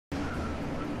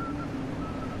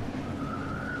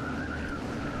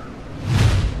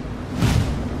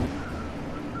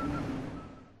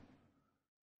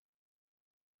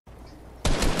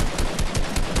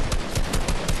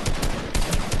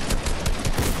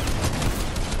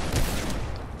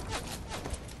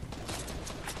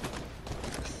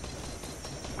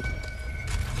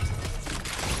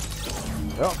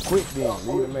Oh, quick then.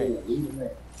 Leave the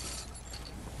man.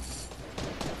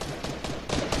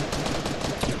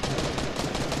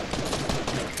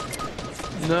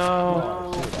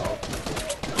 No. Oh,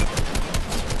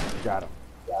 got him.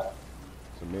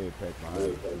 It's a mid pack behind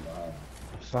him.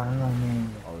 Final man.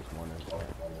 Oh, it's one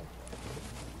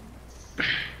there.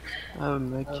 I haven't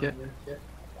met yet.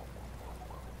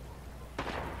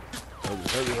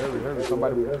 Hurry.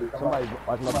 Somebody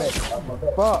watch my back.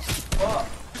 Fuck.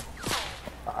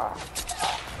 Ah.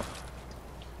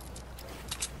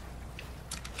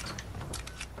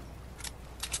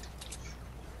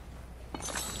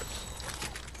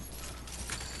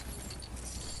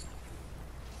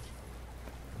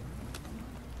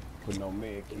 Put no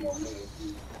med key.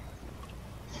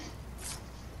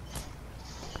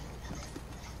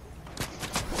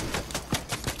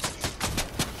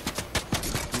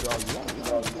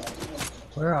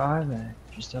 Where are they?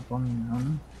 Just up on the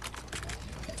mountain?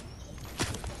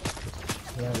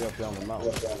 Yeah, up down the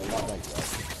mountain.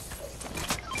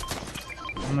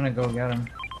 I'm gonna go get him.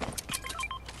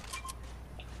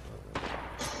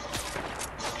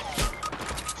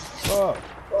 Fuck.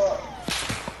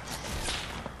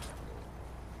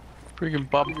 Freaking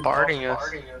bombarding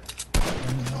us.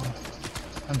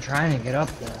 I'm trying to get up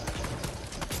there.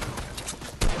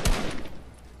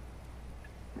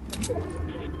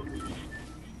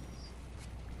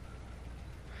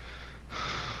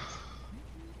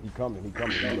 He coming. He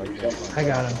right there. I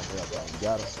got him.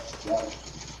 Got him.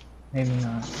 Maybe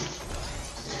not.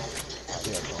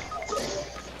 Yeah,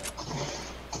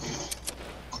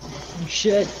 Oh,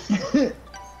 shit.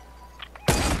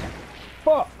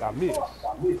 fuck, I missed.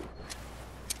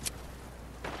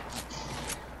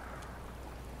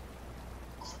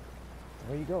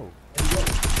 Where you go?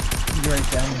 He's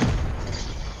right down there.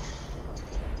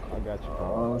 I got you.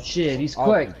 Oh shit, he's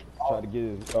quick. Try to get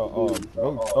his, try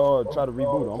to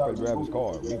reboot him. I'm gonna grab his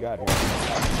car. We got him.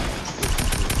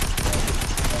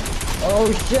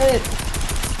 Oh shit!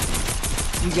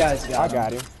 You guys got him. I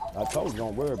got him. I told you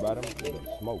don't worry about him.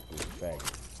 Smoke this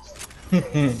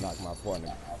faggot. Knock my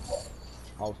partner.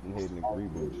 Austin head and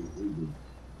reboot you.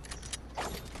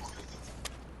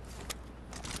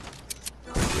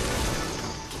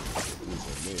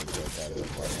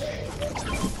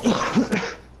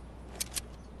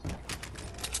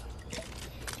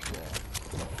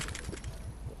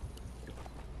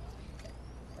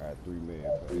 Alright, 3 men.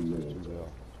 3 men.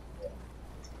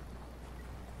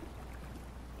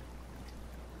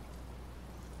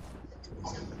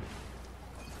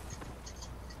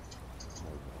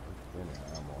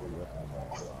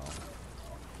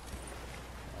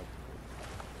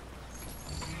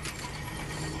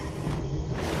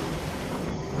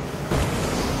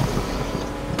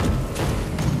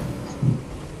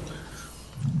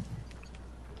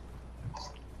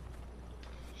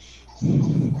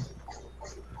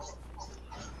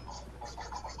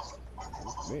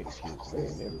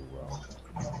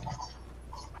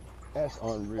 That's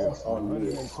unreal.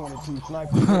 122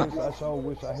 sniper kills. I sure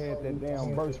wish I had that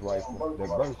damn burst rifle. That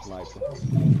burst sniper.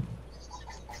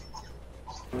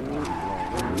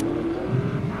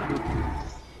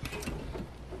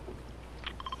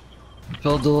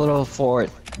 Build a little fort.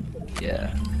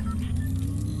 Yeah.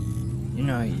 You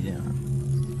know you do.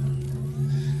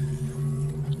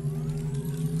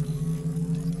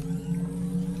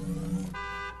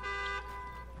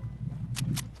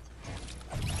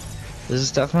 This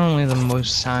is definitely the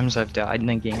most times I've died in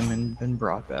a game and been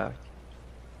brought back.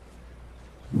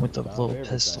 With the little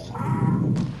pistol.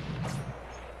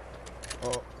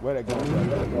 Oh, where that go?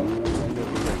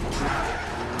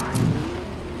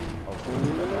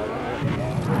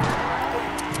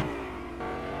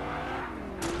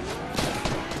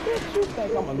 Bitch, you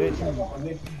think I'm gonna let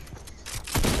you?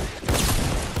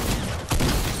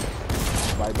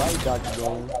 Bye, Dr.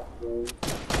 Jones.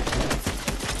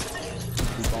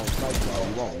 Keep on sniping all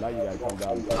you want. Now you gotta come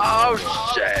down. Oh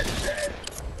shit!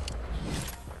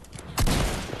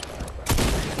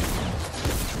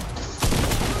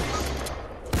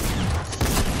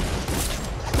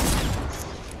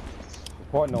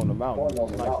 Reporting on the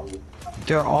mountain.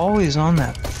 They're always on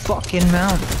that fucking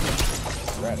mountain.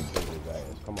 Eradicate his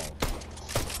ass. Come on.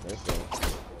 Let's go.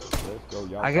 Let's go,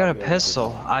 y'all. I got a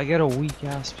pistol. I got a weak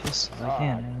ass pistol. I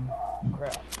can't.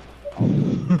 Crap.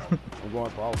 I'm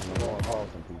going for Austin.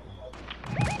 People.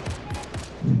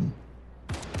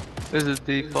 This is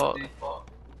default.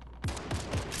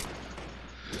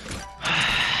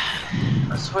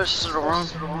 I switched to the wrong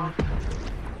one.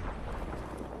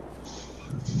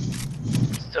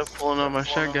 Still pulling out my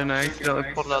shotgun. I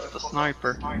accidentally pulled out the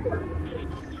sniper.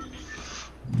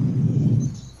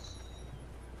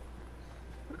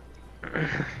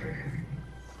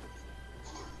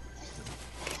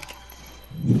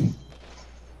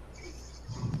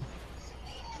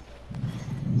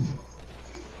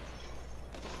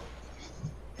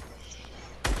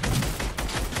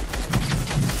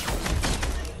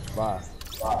 Bye.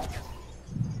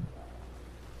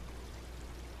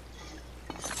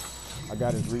 I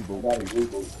got his reboot. Let's go.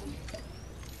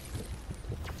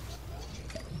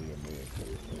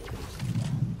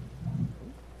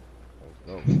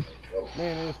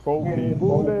 Man, there's 4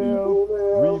 people left.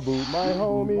 Reboot my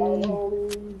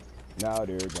homie. Now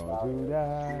they're going to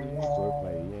die for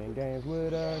playing games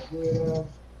with us.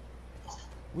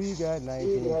 We got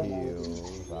 19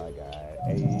 kills. I got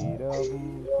 8 of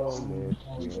them. So let's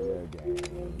win the game.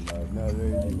 Another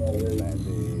YouTube classic.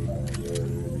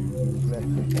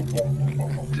 Another YouTube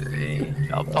classic.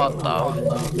 Jag fattar.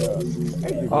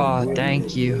 There you go, Oh, buddy.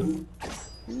 thank you.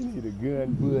 You need a gun,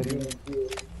 buddy.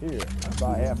 Here, I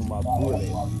buy half of my bullets.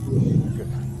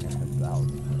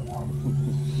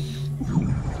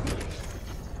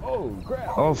 Oh,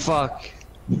 crap. Oh, fuck.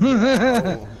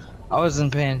 Oh. I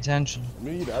wasn't paying attention.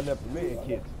 Me either. I left the med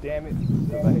kits, damn it,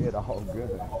 because I had all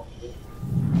guns.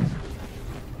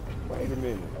 Wait a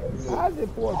minute. How is it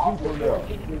 4 people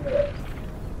left?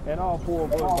 And all 4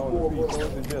 of us on the beach, so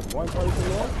is it just one person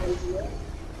left?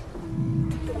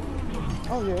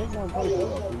 Oh yeah, it's one person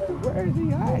left. Where is he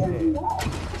hiding at?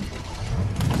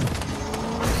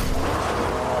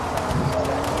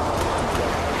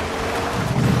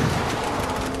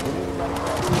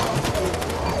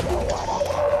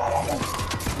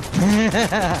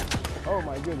 Oh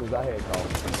my goodness, I had called.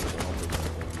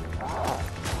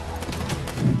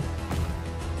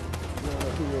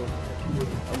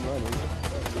 I'm running.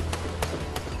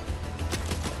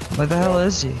 Where the hell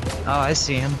is he? Oh, I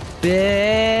see him.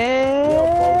 Bitch!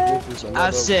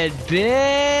 I said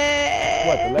bitch!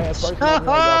 What, the last person over here, y'all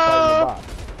fighting the box?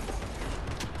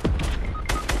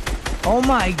 Oh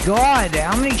my god,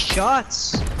 how many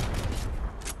shots?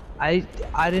 I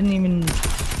didn't even...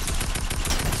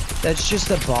 That's just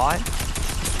a bot?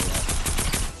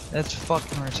 That's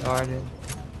fucking retarded.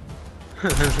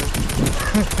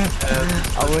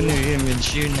 I wouldn't have even been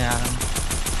shooting at him.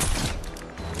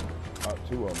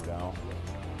 2 of them down.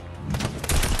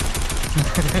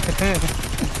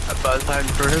 About time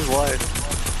for his life.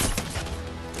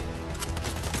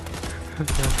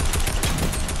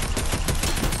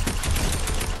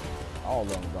 All of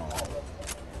them gone.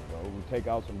 So we take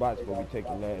out some bots, but we take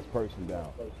the last person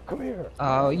down. Come here.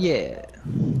 Oh yeah.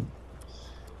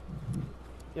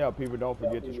 Yeah, people, don't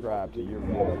forget to subscribe to Your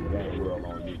Real Game World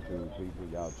on YouTube. People,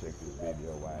 y'all check this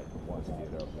video out once it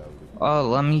get uploaded. Oh,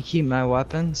 let me keep my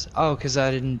weapons? Oh, cause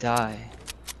I didn't die.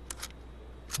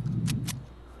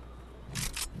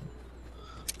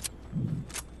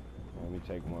 Let me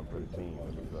take one for the team.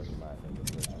 Let me flush them out.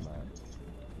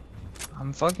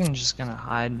 I'm fucking just gonna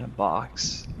hide in a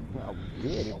box. Oh,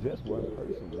 good. It's just one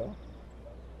person, though.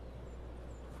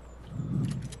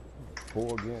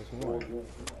 4 against 1.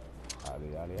 A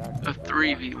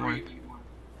 3v1.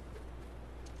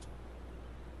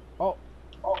 Oh.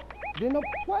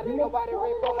 Why didn't nobody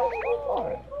repo my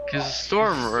score? Cause the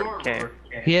storm came.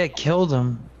 Yeah, it killed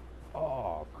him.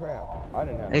 Oh, crap. I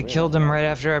didn't have It killed him right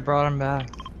after I brought him back.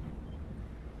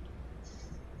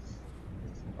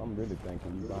 I'm really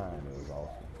thinking you behind it is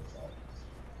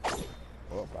awesome.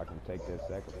 Well, if I can take that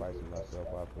sacrificing myself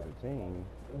out for the team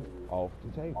off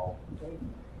the table.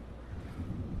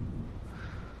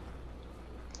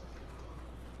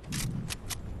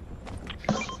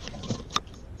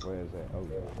 Where is that? Oh,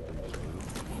 yeah.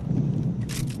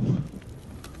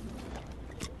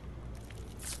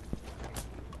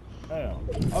 Damn.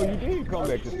 Oh, you did come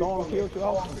back. The storm killed you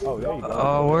off? Oh, there you go.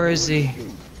 Oh, where is he?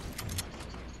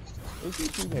 Is he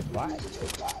shooting at bot?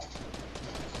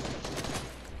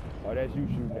 Oh, that's you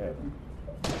shooting at him.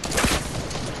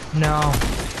 No.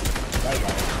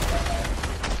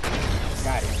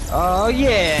 Got it. Oh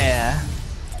yeah.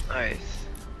 Nice.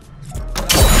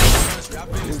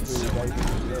 YouTube,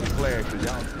 baby. Clarity,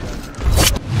 y'all.